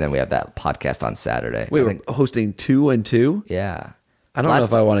Friday. And then we have that podcast on Saturday. Wait, I we're think- hosting 2 and 2? yeah. I don't know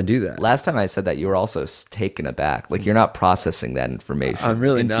if I want to do that. Last time I said that, you were also taken aback. Like, you're not processing that information I'm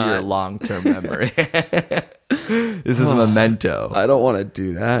really into not. your long-term memory. This is a memento. I don't want to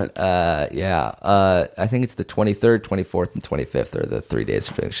do that. Yeah. I think it's the 23rd, 24th, and 25th are the 3 days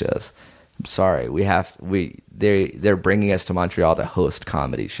for doing shows. I'm sorry. They're bringing us to Montreal to host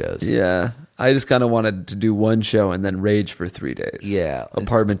comedy shows. Yeah. I just kind of wanted to do one show and then rage for 3 days. Yeah.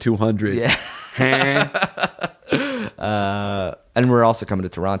 Apartment 200. Yeah. And we're also coming to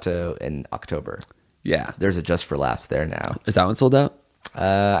Toronto in October. Yeah. There's a Just for Laughs there now. Is that one sold out?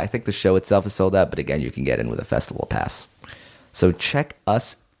 I think the show itself is sold out, but again, you can get in with a festival pass. So check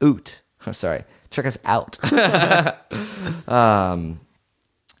us out. Oh, sorry, check us out. I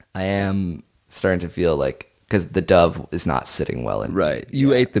am starting to feel like, because the dove is not sitting well in Right.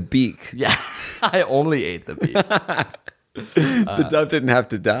 You ate the beak. Yeah, I only ate the beef. The dove didn't have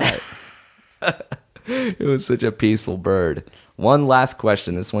to die. It was such a peaceful bird. One last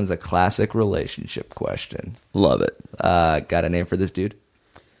question. This one's a classic relationship question. Love it. Got a name for this dude?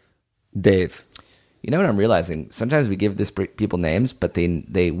 Dave. You know what I'm realizing? Sometimes we give people names, but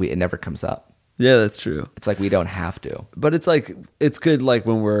it never comes up. Yeah, that's true. It's like we don't have to. But it's like, it's good like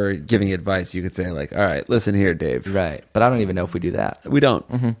when we're giving advice, you could say like, all right, listen here, Dave. Right. But I don't even know if we do that. We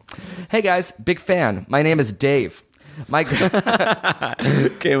don't. Hey guys, big fan. My name is Dave. My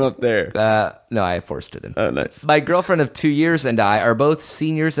Came up there. no, I forced it in. Oh, nice. My girlfriend of 2 years and I are both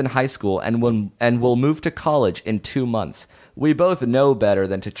seniors in high school and will move to college in 2 months. We both know better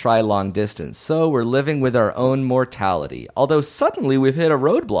than to try long distance, so we're living with our own mortality. Although suddenly we've hit a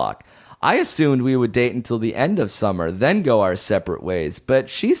roadblock. I assumed we would date until the end of summer, then go our separate ways, but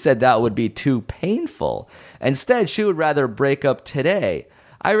she said that would be too painful. Instead, she would rather break up today.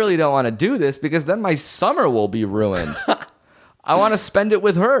 I really don't want to do this because then my summer will be ruined. I want to spend it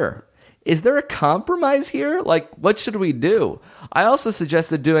with her. Is there a compromise here? Like, what should we do? I also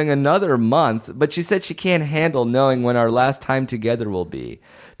suggested doing another month, but she said she can't handle knowing when our last time together will be.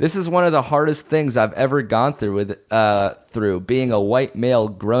 This is one of the hardest things I've ever gone through through being a white male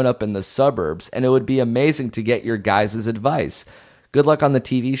grown up in the suburbs, and it would be amazing to get your guys' advice. Good luck on the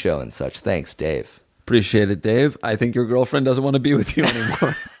TV show and such. Thanks, Dave. Appreciate it, Dave. I think your girlfriend doesn't want to be with you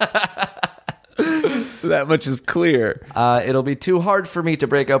anymore. That much is clear. It'll be too hard for me to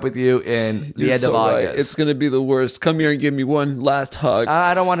break up with you in the end of August. Right. It's going to be the worst. Come here and give me one last hug.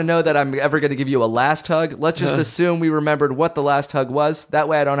 I don't want to know that I'm ever going to give you a last hug. Let's just assume we remembered what the last hug was. That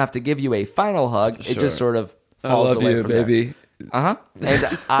way I don't have to give you a final hug. Sure. It just sort of I falls love away you, from baby. there.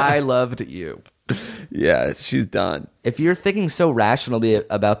 And I loved you. Yeah, she's done. If you're thinking so rationally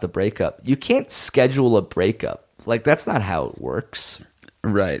about the breakup, you can't schedule a breakup. Like, that's not how it works.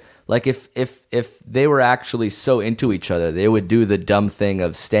 Right. Like, if they were actually so into each other, they would do the dumb thing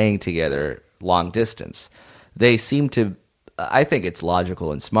of staying together long distance. They seem to, I think it's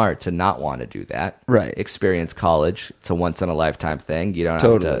logical and smart to not want to do that. Right. Experience college. It's a once-in-a-lifetime thing. You don't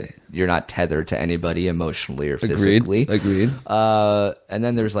have to, you're not tethered to anybody emotionally or physically. Agreed. And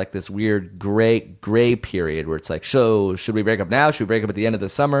then there's like this weird gray period where it's like, so should we break up now? Should we break up at the end of the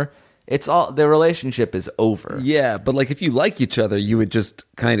summer? It's all, the relationship is over. Yeah, but like if you like each other, you would just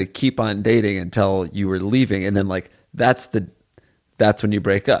kind of keep on dating until you were leaving, and then like that's when you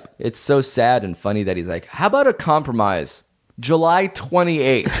break up. It's so sad and funny that he's like, how about a compromise? July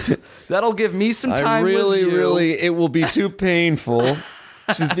 28th. That'll give me some time with you. It will be too painful.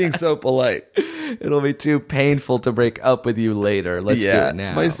 She's being so polite. It'll be too painful to break up with you later. Let's do it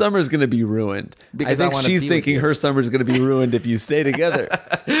now. My summer's going to be ruined. Because I think she's thinking her summer's going to be ruined if you stay together.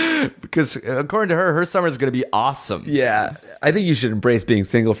 Because according to her summer's going to be awesome. Yeah. I think you should embrace being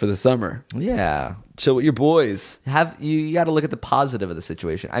single for the summer. Yeah. Chill with your boys. You got to look at the positive of the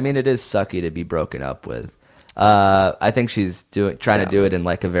situation. I mean, it is sucky to be broken up with. I think she's trying to do it in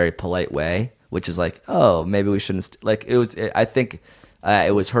like a very polite way, which is like, oh, maybe we shouldn't. I think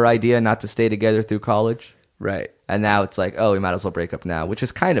it was her idea not to stay together through college. Right. And now it's like, oh, we might as well break up now, which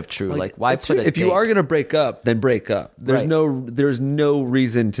is kind of true. Like why put a If you date? are going to break up, then break up. There's Right. no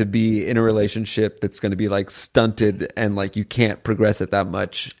reason to be in a relationship that's going to be like stunted and like you can't progress it that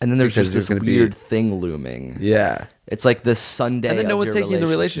much. And then there's because just this gonna weird thing looming. Yeah. It's like the Sunday. And then no of one's your taking the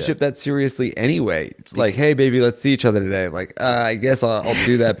relationship that seriously anyway. It's like, hey, baby, let's see each other today. Like, I guess I'll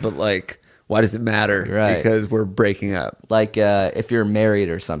do that, but like, why does it matter? Right. Because we're breaking up. Like if you're married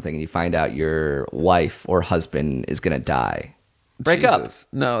or something and you find out your wife or husband is going to die, break up. Jesus.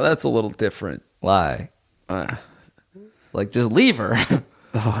 No, that's a little different. Why? Like just leave her.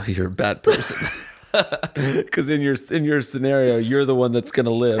 Oh, you're a bad person. Because in your scenario, you're the one that's gonna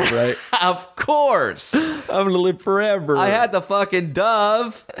live, right? Of course. I'm gonna live forever. I had the fucking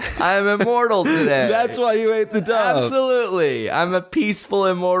dove. I'm immortal today. That's why you ate the dove. Absolutely. I'm a peaceful,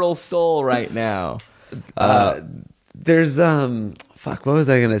 immortal soul right now. There's fuck. What was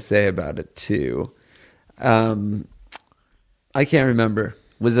I gonna say about it too? I can't remember.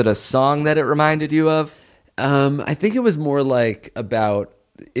 Was it a song that it reminded you of? I think it was more like about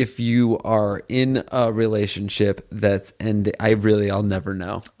if you are in a relationship that's ending. I'll never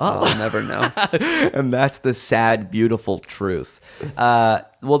know. I'll never know. And that's the sad, beautiful truth.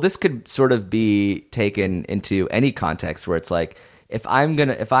 Well, this could sort of be taken into any context where it's like, if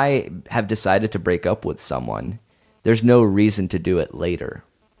I have decided to break up with someone, there's no reason to do it later.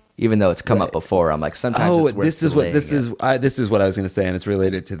 Even though it's come up before, I'm like, sometimes it's worth this is what I was going to say, and it's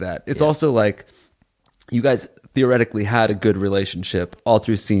related to that. It's also like you guys theoretically had a good relationship all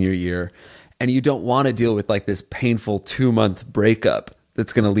through senior year, and you don't want to deal with like this painful 2-month breakup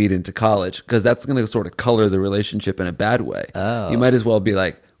that's going to lead into college, because that's going to sort of color the relationship in a bad way. You might as well be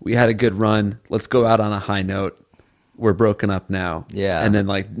like, we had a good run, let's go out on a high note, we're broken up now. Yeah. And then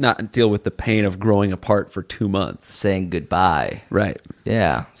like not deal with the pain of growing apart for 2 months. saying goodbye. Right.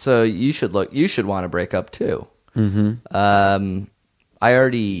 Yeah. So you should want to break up too. Mm-hmm.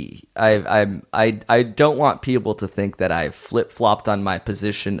 I don't want people to think that I've flip-flopped on my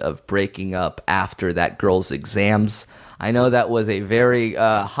position of breaking up after that girl's exams. I know that was a very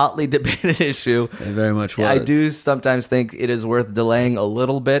hotly debated issue. It very much was. I do sometimes think it is worth delaying a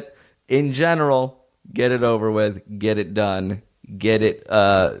little bit. In general, get it over with, get it done,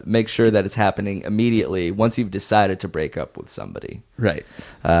 make sure that it's happening immediately once you've decided to break up with somebody. Right.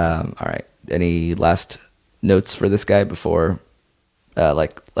 All right. Any last notes for this guy before,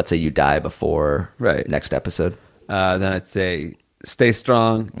 let's say you die before next episode? Then I'd say, stay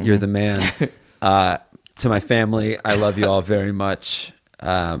strong. You're the man. To my family, I love you all very much.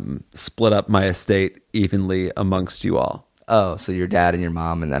 Split up my estate evenly amongst you all. Oh, so your dad and your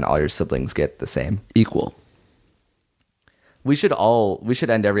mom and then all your siblings get the same? Equal. We should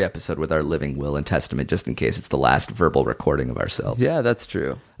end every episode with our living will and testament just in case it's the last verbal recording of ourselves. Yeah, that's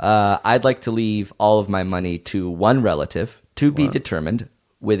true. I'd like to leave all of my money to one relative to be determined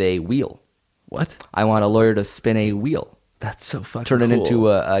with a wheel. What? I want a lawyer to spin a wheel. That's so fucking Turn it cool. into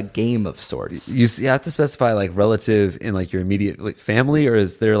a game of sorts. You have to specify like relative in like your immediate family, or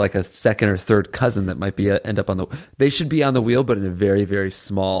is there like a second or third cousin that might be end up on the? They should be on the wheel, but in a very very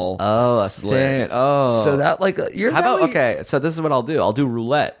small. Oh, a slit. thing. Oh, so that like you're. How about okay? So this is what I'll do. I'll do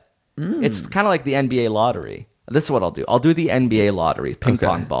roulette. It's kind of like the NBA lottery. This is what I'll do. I'll do the NBA lottery, ping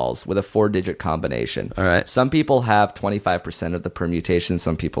pong balls with a 4-digit combination. All right. Some people have 25% of the permutation.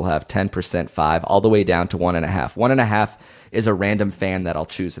 Some people have 10%, 5, all the way down to 1.5. 1.5 is a random fan that I'll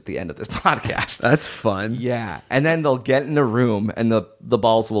choose at the end of this podcast. That's fun. Yeah. And then they'll get in a room and the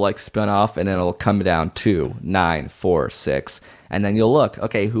balls will like spin off and it'll come down 2, 9, 4, 6. And then you'll look,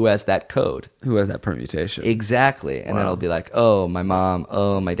 okay, who has that code? Who has that permutation? Exactly. And then it'll be like, oh, my mom,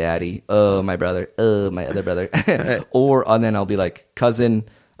 oh, my daddy, oh, my brother, oh, my other brother. And then I'll be like cousin,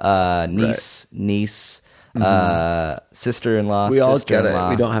 niece, sister-in-law, We all get sister-in-law.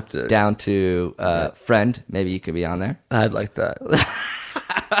 it. We don't have to. Down to friend. Maybe you could be on there. I'd like that.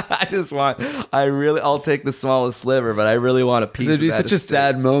 I'll take the smallest sliver, but I really want a piece of It'd be that such a estate.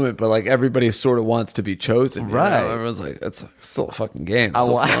 sad moment, but like everybody sort of wants to be chosen. You Right. know? Everyone's like, it's still a fucking game. I It's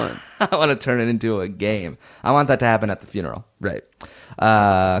so want, fun. I want to turn it into a game. I want that to happen at the funeral. Right.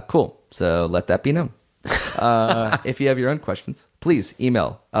 Cool. So let that be known. If you have your own questions, please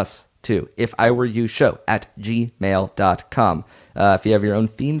email us to iwereyoushow@gmail.com. If you have your own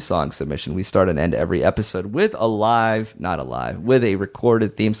theme song submission, we start and end every episode with with a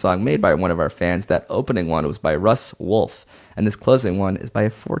recorded theme song made by one of our fans. That opening one was by Russ Wolf, and this closing one is by a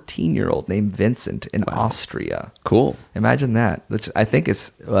 14-year-old named Vincent in Austria. Cool. Imagine that. Which I think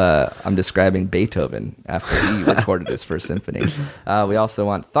is, I'm describing Beethoven after he recorded his first symphony. We also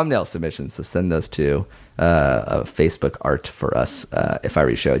want thumbnail submissions, so send those to Facebook art for us,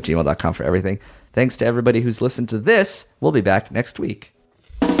 ifiwereyoushow@gmail.com for everything. Thanks to everybody who's listened to this. We'll be back next week.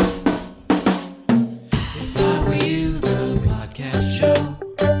 If I were you, the podcast show,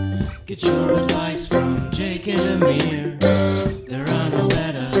 get your